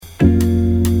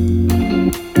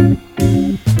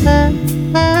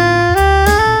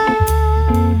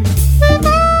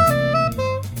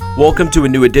Welcome to a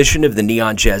new edition of the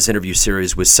Neon Jazz interview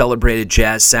series with celebrated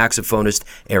jazz saxophonist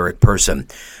Eric Persson.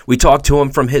 We talked to him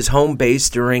from his home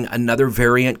base during another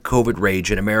variant COVID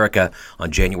rage in America on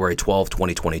January 12,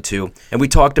 2022, and we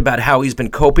talked about how he's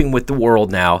been coping with the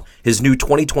world now, his new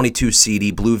 2022 CD,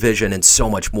 Blue Vision, and so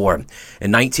much more.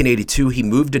 In 1982, he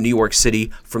moved to New York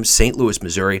City from St. Louis,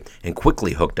 Missouri, and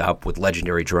quickly hooked up with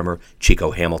legendary drummer Chico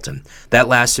Hamilton. That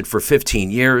lasted for 15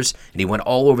 years, and he went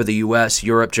all over the U.S.,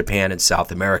 Europe, Japan, and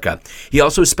South America. He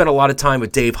also spent a lot of time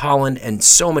with Dave Holland and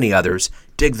so many others.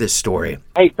 Dig this story.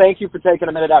 Hey, thank you for taking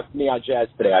a minute out for Neon Jazz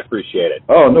today. I appreciate it.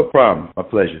 Oh, no problem. My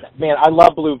pleasure. Man, I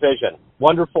love Blue Vision.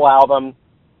 Wonderful album.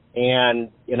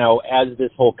 And, you know, as this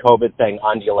whole COVID thing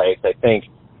undulates, I think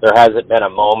there hasn't been a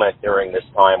moment during this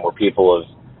time where people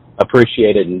have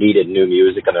appreciated and needed new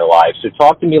music in their lives. So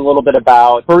talk to me a little bit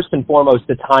about, first and foremost,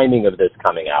 the timing of this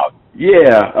coming out.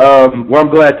 Yeah, well, I'm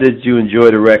glad that you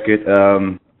enjoyed the record.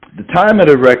 The time of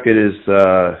the record is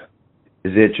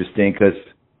interesting because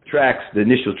the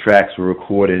initial tracks were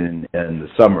recorded in the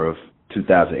summer of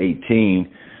 2018,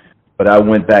 but I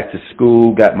went back to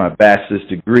school, got my bachelor's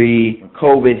degree.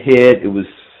 COVID hit. I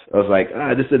was like,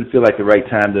 this didn't feel like the right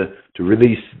time to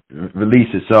release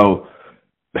it. So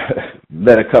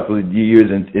let a couple of years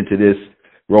into this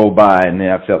roll by, and then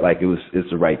I felt like it's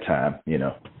the right time, you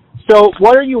know. So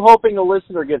what are you hoping the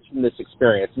listener gets from this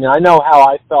experience? I mean, I know how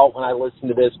I felt when I listened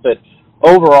to this, but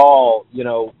overall, you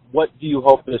know, what do you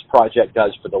hope this project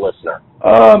does for the listener?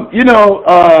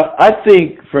 I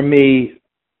think for me,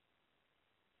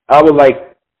 I would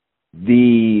like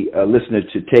the listener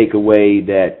to take away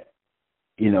that,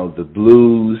 you know, the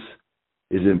blues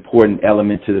is an important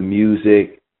element to the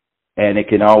music, and it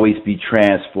can always be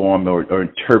transformed or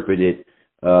interpreted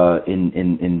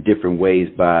in different ways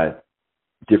by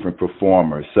different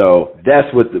performers. So that's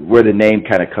where the name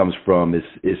kind of comes from.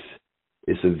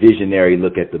 It's a visionary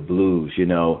look at the blues, you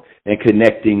know, and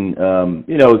connecting,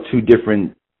 two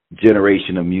different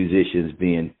generation of musicians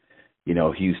being, you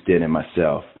know, Houston and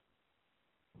myself.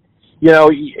 You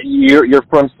know, you're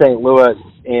from St. Louis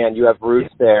and you have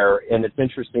roots there, and it's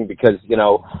interesting because, you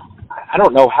know, I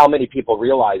don't know how many people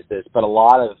realize this, but a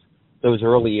lot of those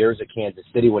early years at Kansas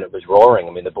City when it was roaring,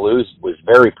 I mean, the blues was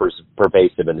very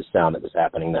pervasive in the sound that was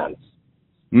happening then.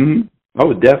 Mm-hmm.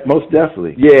 Oh, most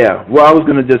definitely. Yeah. Well, I was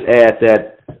going to just add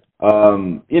that,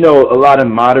 a lot of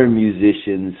modern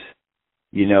musicians,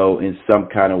 you know, in some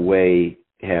kind of way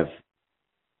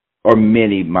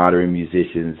many modern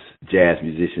musicians, jazz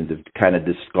musicians have kind of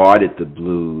discarded the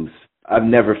blues. I've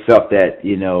never felt that,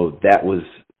 you know, that was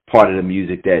part of the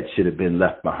music that should have been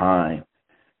left behind.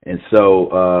 And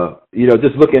so,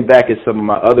 just looking back at some of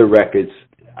my other records,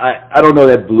 I don't know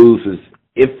that blues was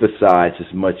emphasized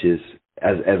as much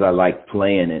as I like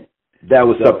playing it. That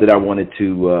was something I wanted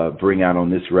to bring out on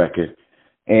this record.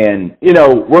 And, you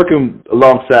know, working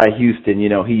alongside Houston, you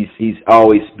know, he's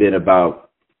always been about,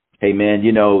 hey, man,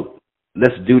 you know,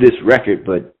 let's do this record,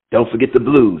 but don't forget the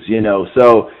blues, you know.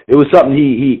 So it was something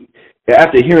he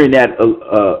after hearing that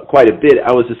quite a bit,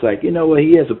 I was just like, you know what,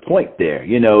 he has a point there.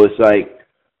 You know, it's like,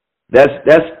 that's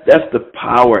the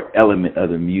power element of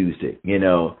the music, you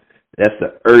know. That's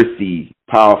the earthy,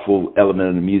 powerful element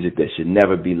of the music that should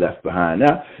never be left behind.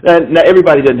 Now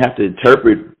everybody doesn't have to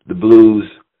interpret the blues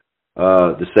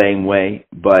the same way,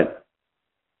 but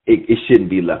it shouldn't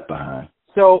be left behind.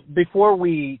 So before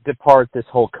we depart this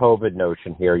whole COVID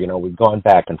notion here, you know, we've gone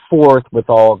back and forth with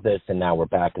all of this, and now we're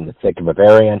back in the thick of a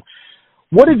variant.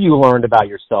 What have you learned about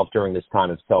yourself during this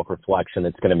time of self-reflection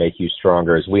that's going to make you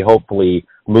stronger as we hopefully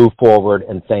move forward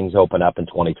and things open up in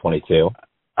 2022?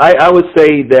 I would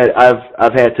say that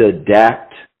I've had to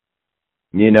adapt,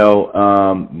 you know,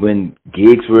 when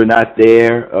gigs were not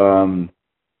there,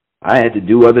 I had to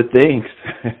do other things,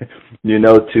 you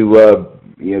know, to,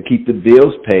 keep the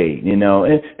bills paid, you know,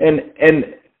 and,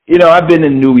 you know, I've been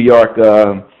in New York,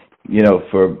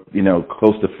 for,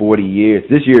 close to 40 years.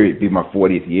 This year would be my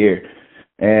 40th year.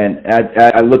 And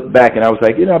I look back and I was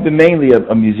like, you know, I've been mainly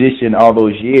a musician all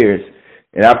those years,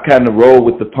 and I've kind of rolled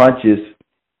with the punches,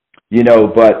 you know,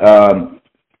 but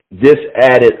this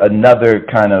added another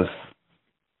kind of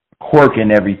quirk in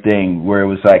everything where it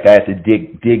was like I had to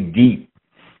dig deep,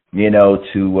 you know,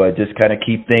 to just kind of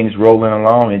keep things rolling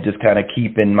along and just kind of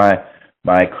keep in my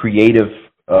creative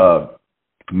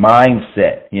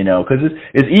mindset, you know, because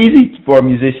it's easy for a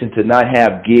musician to not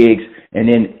have gigs and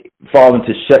then fall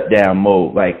into shutdown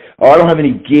mode. Like, I don't have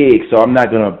any gigs, so I'm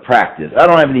not going to practice. I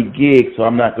don't have any gigs, so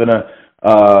I'm not going to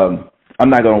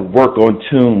work on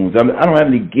tunes. I don't have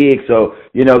any gigs, so,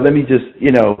 you know, let me just,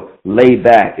 you know, lay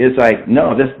back. It's like,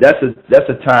 no, that's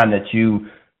a time that you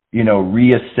know,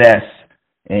 reassess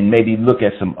and maybe look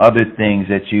at some other things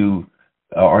that you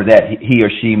or that he or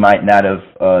she might not have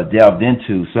delved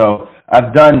into. So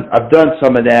I've done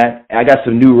some of that. I got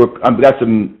I've got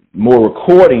some more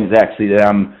recordings actually that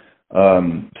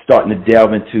I'm starting to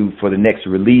delve into for the next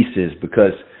releases,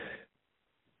 because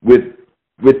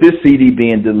with this CD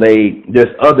being delayed,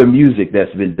 there's other music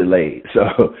that's been delayed.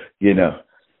 So, you know.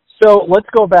 So let's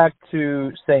go back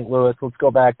to St. Louis. Let's go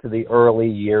back to the early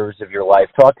years of your life.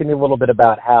 Talk to me a little bit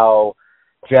about how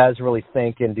jazz really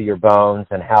sank into your bones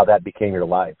and how that became your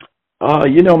life.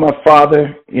 You know, my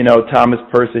father, you know, Thomas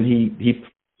Person, he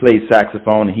played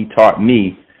saxophone, and he taught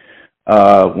me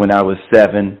when I was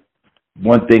 7,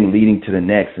 one thing leading to the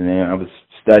next. And then I was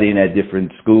studying at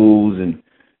different schools and,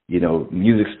 you know,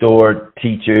 music store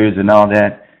teachers and all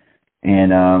that.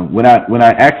 And when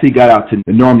I actually got out to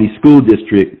the Normandy School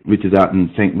District, which is out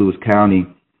in St. Louis County,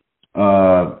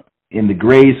 in the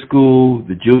grade school,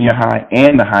 the junior high,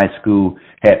 and the high school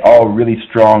had all really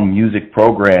strong music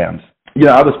programs. You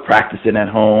know, I was practicing at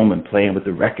home and playing with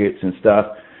the records and stuff.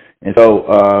 And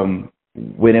so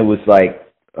when it was like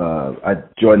I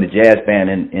joined the jazz band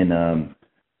in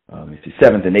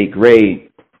 7th and 8th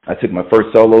grade, I took my first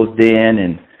solos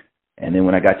then, and then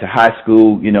when I got to high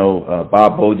school, you know,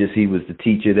 Bob Bogus, he was the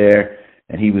teacher there,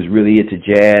 and he was really into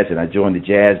jazz, and I joined the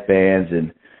jazz bands,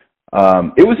 and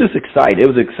it was just exciting. It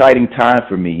was an exciting time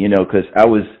for me, you know, because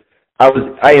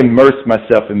I immersed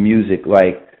myself in music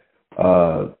like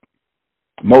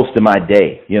most of my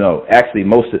day. You know, actually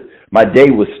most of my day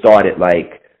would start at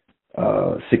like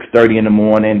 6:30 in the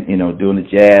morning, you know, doing the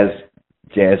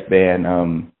jazz band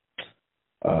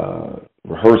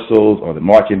rehearsals or the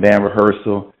marching band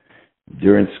rehearsal.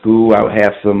 During school, I would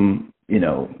have some, you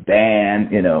know,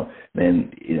 band, you know,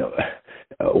 then, you know,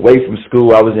 away from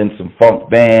school, I was in some funk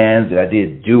bands, and I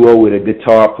did duo with a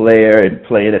guitar player and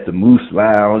played at the Moose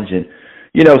Lounge. And,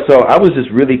 you know, so I was just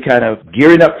really kind of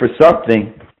gearing up for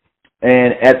something.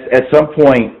 And at some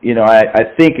point, you know,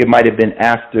 I think it might have been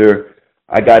after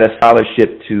I got a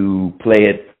scholarship to play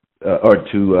it or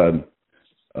to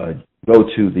go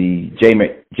to the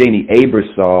Janie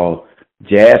Aebersold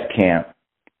jazz camp,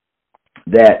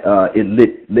 that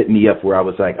it lit me up where I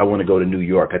was like, I want to go to New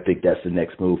York. I think that's the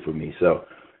next move for me. So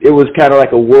it was kind of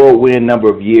like a whirlwind number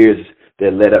of years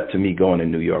that led up to me going to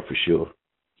New York for sure.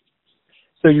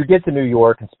 So you get to New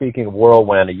York, and speaking of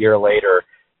whirlwind, a year later,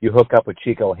 you hook up with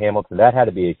Chico Hamilton. That had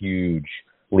to be a huge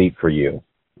leap for you.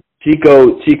 Chico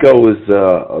was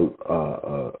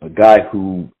a guy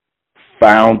who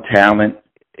found talent.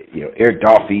 You know, Eric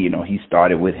Dolphy, you know, he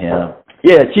started with him.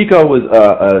 Yeah, Chico was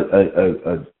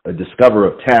a discoverer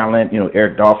of talent. You know,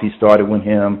 Eric Dolphy started with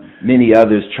him, many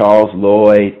others, Charles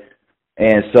Lloyd.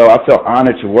 And so I felt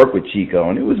honored to work with Chico.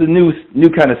 And it was a new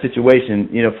kind of situation,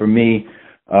 you know, for me.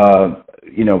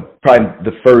 You know, probably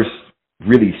the first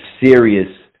really serious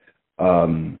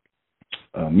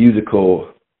musical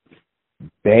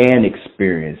band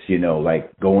experience, you know,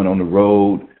 like going on the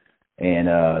road and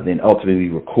then ultimately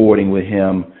recording with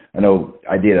him. I know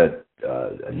I did a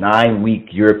 9-week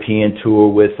European tour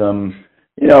with him,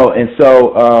 you know, and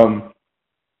so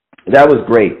that was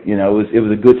great. You know, it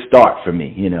was a good start for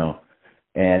me, you know,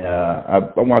 and I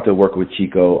wanted to work with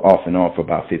Chico off and on for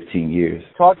about 15 years.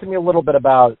 Talk to me a little bit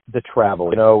about the travel.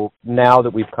 You know, now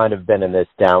that we've kind of been in this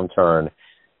downturn,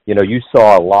 you know, you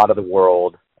saw a lot of the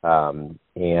world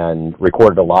and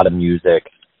recorded a lot of music.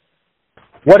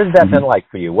 What has that been like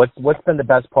for you? What's been the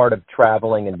best part of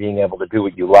traveling and being able to do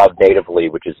what you love natively,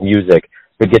 which is music,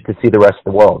 but get to see the rest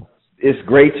of the world? It's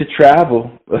great to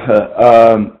travel.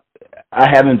 I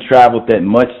haven't traveled that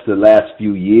much the last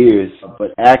few years,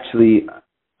 but actually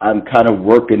I'm kind of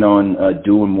working on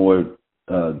doing more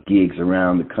gigs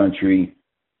around the country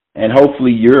and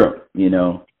hopefully Europe, you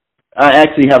know. I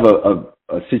actually have a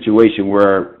situation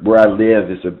where I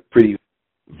live is a pretty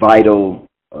vital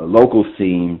local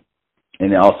scene,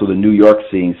 and also the New York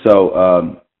scene.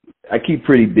 So I keep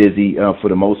pretty busy for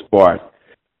the most part.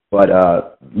 But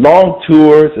long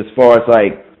tours, as far as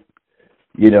like,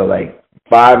 you know, like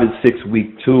 5 and 6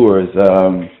 week tours,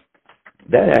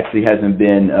 that actually hasn't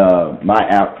been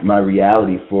my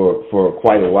reality for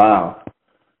quite a while.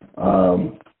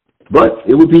 But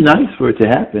it would be nice for it to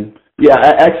happen. Yeah, I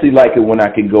actually like it when I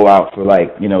can go out for like,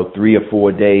 you know, 3 or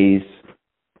 4 days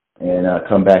and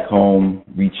come back home,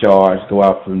 recharge, go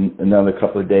out for another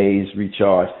couple of days,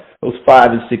 recharge. Those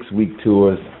 5 and 6 week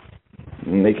tours, I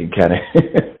mean, they can kind of,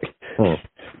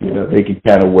 you know, they can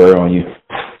kind of wear on you.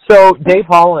 So Dave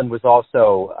Holland was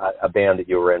also a band that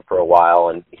you were in for a while,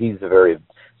 and he's a very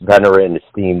veteran,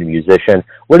 esteemed musician.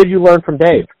 What did you learn from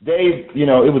Dave? Dave, you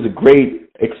know, it was a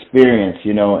great experience,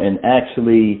 you know, and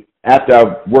actually after I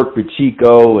worked with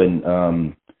Chico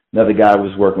and Another guy I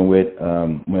was working with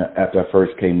after I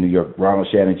first came to New York, Ronald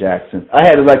Shannon Jackson. I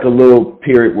had like a little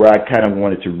period where I kind of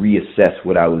wanted to reassess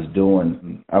what I was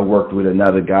doing. I worked with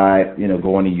another guy,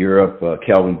 going to Europe,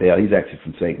 Kelvin Bell. He's actually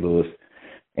from St. Louis.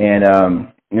 And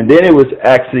then it was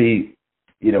actually,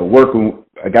 working.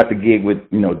 I got the gig with,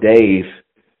 Dave.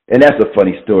 And that's a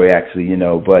funny story, actually,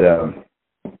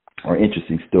 or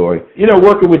interesting story.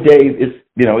 Working with Dave is,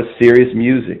 it's serious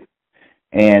music.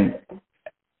 And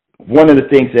one of the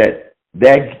things that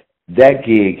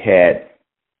gig had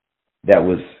that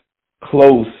was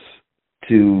close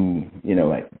to,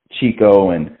 like Chico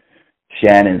and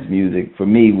Shannon's music for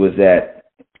me was that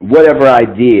whatever I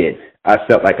did, I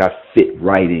felt like I fit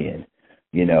right in.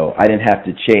 I didn't have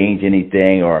to change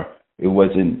anything, or it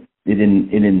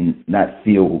didn't not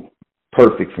feel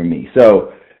perfect for me.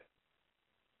 So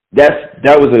that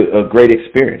was a great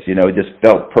experience. It just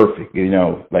felt perfect,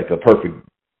 like a perfect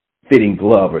fitting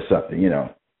glove or something,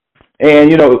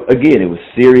 And, again, it was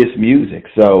serious music.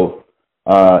 So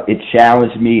it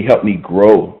challenged me, helped me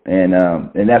grow. And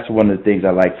that's one of the things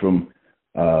I like from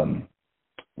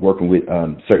working with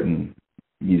certain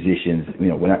musicians.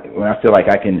 When I feel like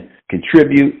I can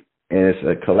contribute and it's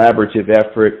a collaborative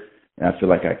effort and I feel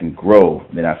like I can grow,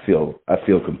 then I feel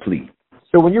complete.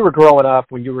 So when you were growing up,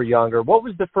 when you were younger, what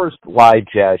was the first live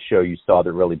jazz show you saw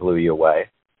that really blew you away?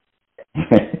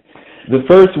 The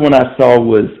first one I saw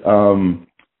was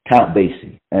Count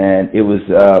Basie, and it was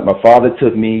my father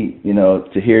took me,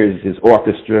 to hear his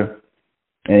orchestra,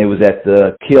 and it was at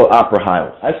the Kiel Opera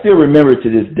House. I still remember it to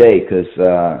this day because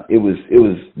it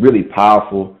was really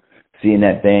powerful seeing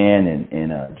that band,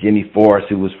 and Jimmy Forrest,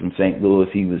 who was from St. Louis,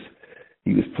 he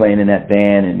was playing in that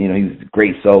band, and he was a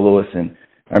great soloist, and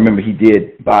I remember he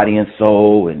did Body and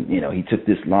Soul, and he took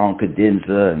this long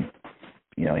cadenza, and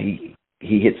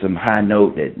he hit some high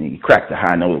note that he cracked a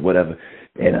high note or whatever,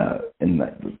 and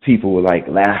people were like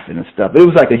laughing and stuff. It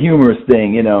was like a humorous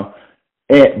thing,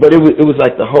 but it was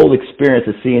like the whole experience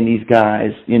of seeing these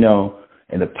guys, and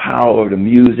the power of the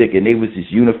music, and they was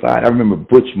just unified. I remember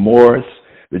Butch Morris,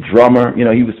 the drummer,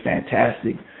 he was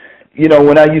fantastic.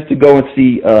 When I used to go and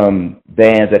see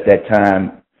bands at that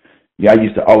time, I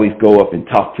used to always go up and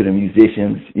talk to the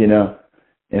musicians,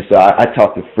 And so I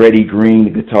talked to Freddie Green,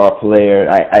 the guitar player.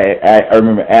 I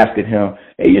remember asking him,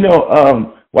 hey,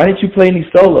 why didn't you play any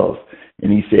solos?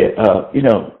 And he said,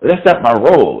 that's not my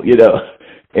role,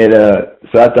 And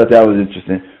so I thought that was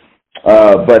interesting.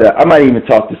 But I might even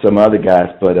talk to some other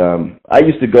guys. But I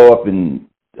used to go up and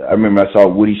I remember I saw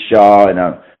Woody Shaw, and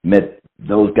I met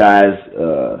those guys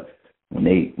when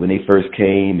they first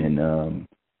came, and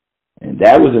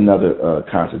that was another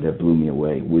concert that blew me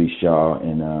away. Woody Shaw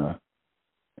and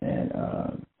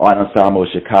Art Ensemble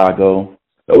Chicago.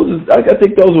 I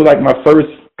think those were like my first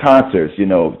concerts.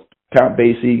 Count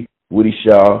Basie, Woody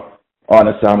Shaw, Art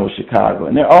Ensemble Chicago,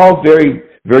 and they're all very,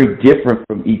 very different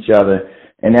from each other.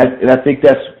 And I think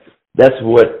that's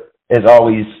what has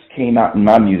always came out in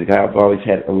my music. I've always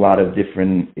had a lot of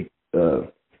different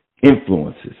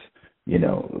influences.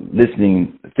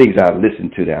 Listening things I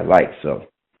listen to that I like. So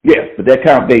yeah, but that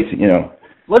Count Basie,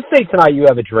 Let's say tonight you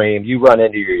have a dream. You run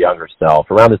into your younger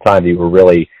self around the time that you were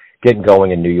really getting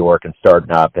going in New York and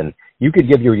starting up, and you could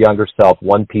give your younger self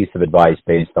one piece of advice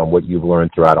based on what you've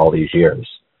learned throughout all these years.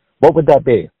 What would that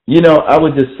be? I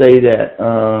would just say that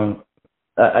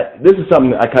this is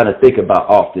something I kind of think about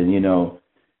often,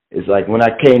 It's like when I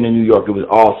came to New York, it was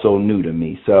all so new to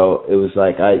me. So it was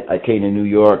like I came to New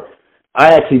York.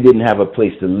 I actually didn't have a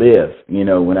place to live,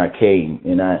 when I came,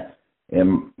 and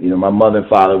my mother and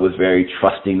father was very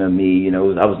trusting of me. I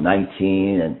was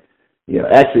 19, and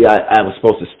actually I was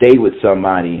supposed to stay with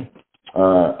somebody,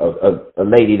 a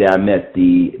lady that I met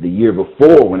the year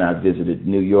before when I visited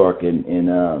New York, and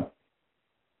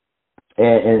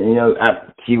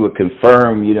she would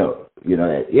confirm, that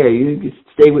you can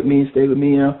stay with me,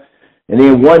 And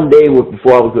then one day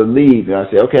before I was gonna leave, I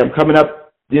said, okay, I'm coming up,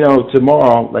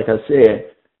 tomorrow, like I said,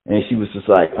 and she was just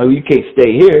like, oh, you can't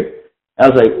stay here. I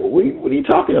was like, what are you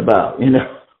talking about? And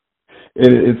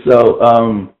so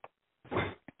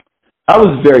I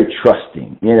was very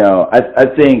trusting. I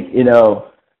think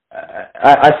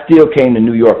I still came to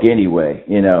New York anyway.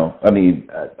 I mean,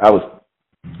 I was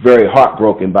very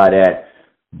heartbroken by that,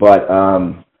 but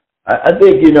I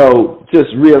think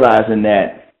just realizing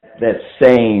that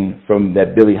saying from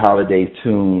that Billie Holiday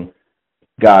tune,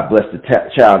 God bless the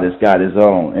child that's got his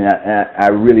own. And I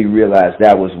really realized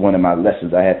that was one of my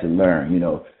lessons I had to learn.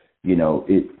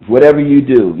 Whatever you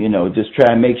do, just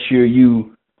try and make sure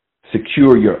you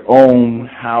secure your own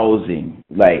housing,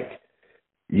 like,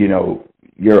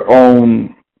 your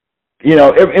own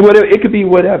it could be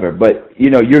whatever, but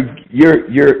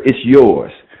it's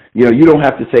yours. You don't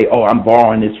have to say, oh, I'm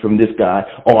borrowing this from this guy,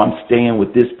 oh, I'm staying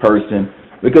with this person,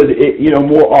 because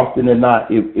more often than not,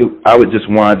 I would just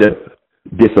wind up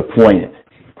disappointed.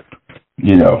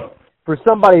 For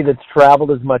somebody that's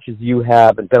traveled as much as you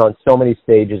have and been on so many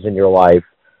stages in your life,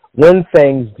 when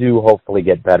things do hopefully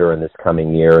get better in this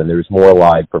coming year and there's more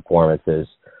live performances,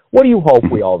 what do you hope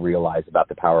we all realize about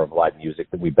the power of live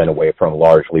music that we've been away from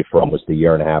largely for almost a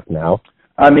year and a half now?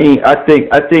 I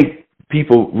think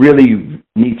people really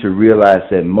need to realize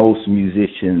that most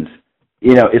musicians,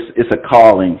 it's a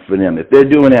calling for them. If they're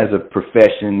doing it as a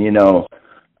profession,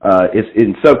 it's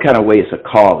in some kind of way it's a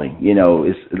calling.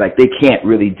 It's like they can't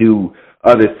really do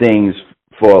other things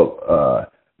for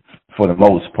the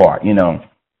most part.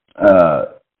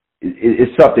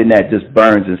 It's something that just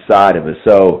burns inside of us.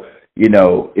 So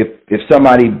if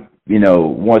somebody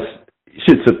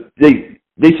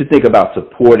they should think about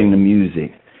supporting the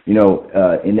music,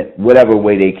 in whatever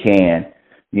way they can.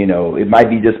 It might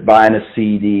be just buying a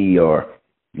CD or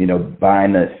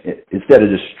buying instead of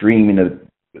just streaming the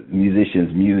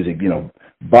musician's music,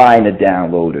 buying a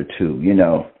download or two,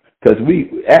 because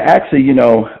we actually, a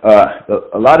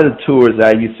lot of the tours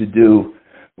I used to do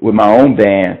with my own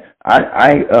band,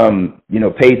 I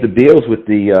paid the bills with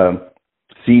the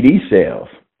CD sales.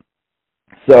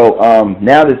 So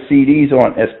now that CDs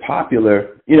aren't as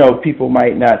popular, people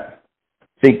might not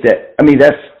think that. I mean,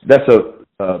 that's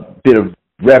a bit of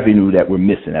revenue that we're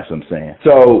missing. That's what I'm saying.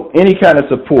 So any kind of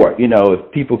support,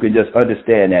 if people can just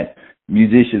understand that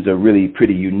musicians are really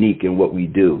pretty unique in what we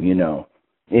do,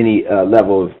 any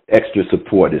level of extra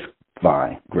support is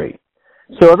fine, great.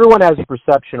 So everyone has a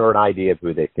perception or an idea of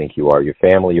who they think you are, your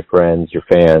family, your friends, your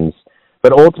fans.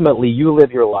 But ultimately, you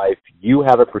live your life. You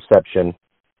have a perception.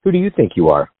 Who do you think you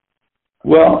are?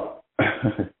 Well,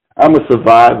 I'm a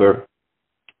survivor.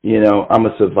 I'm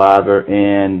a survivor,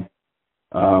 and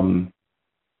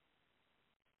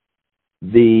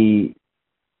the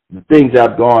things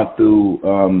I've gone through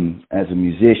as a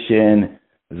musician,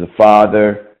 as a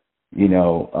father,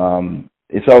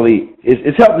 it's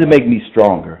helped to make me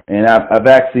stronger. And I've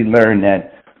actually learned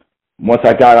that once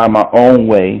I got on my own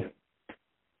way,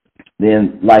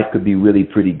 then life could be really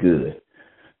pretty good.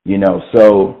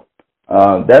 So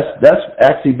that's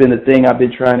actually been the thing I've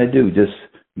been trying to do, just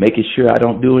making sure I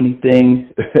don't do anything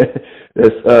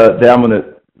that I'm going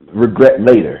to regret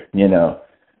later,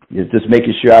 just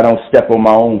making sure I don't step on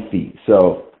my own feet.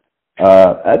 So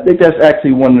I think that's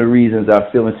actually one of the reasons I'm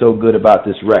feeling so good about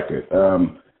this record.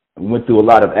 I went through a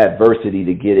lot of adversity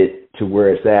to get it to where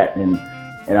it's at, and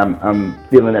I'm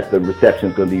feeling that the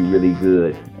reception's going to be really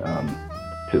good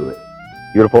to it.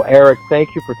 Beautiful. Eric, thank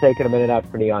you for taking a minute out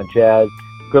for Neon Jazz.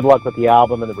 Good luck with the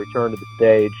album and the return to the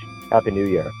stage. Happy New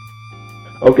Year.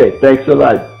 Okay, thanks a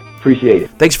lot. Appreciate it.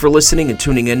 Thanks for listening and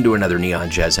tuning in to another Neon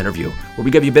Jazz interview, where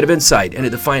we give you a bit of insight into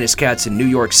the finest cats in New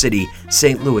York City,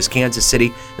 St. Louis, Kansas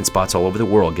City, and spots all over the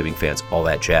world, giving fans all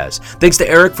that jazz. Thanks to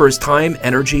Eric for his time,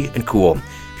 energy, and cool.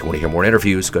 If you want to hear more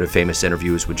interviews, go to Famous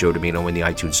Interviews with Joe Domino in the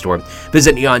iTunes Store.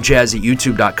 Visit Neon Jazz at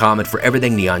youtube.com, and for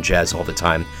everything Neon Jazz all the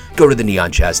time, go to the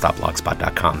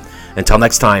neonjazz.blogspot.com. Until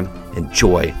next time,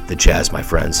 enjoy the jazz, my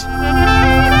friends.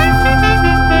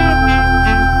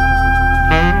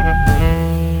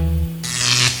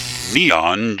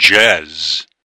 Neon Jazz.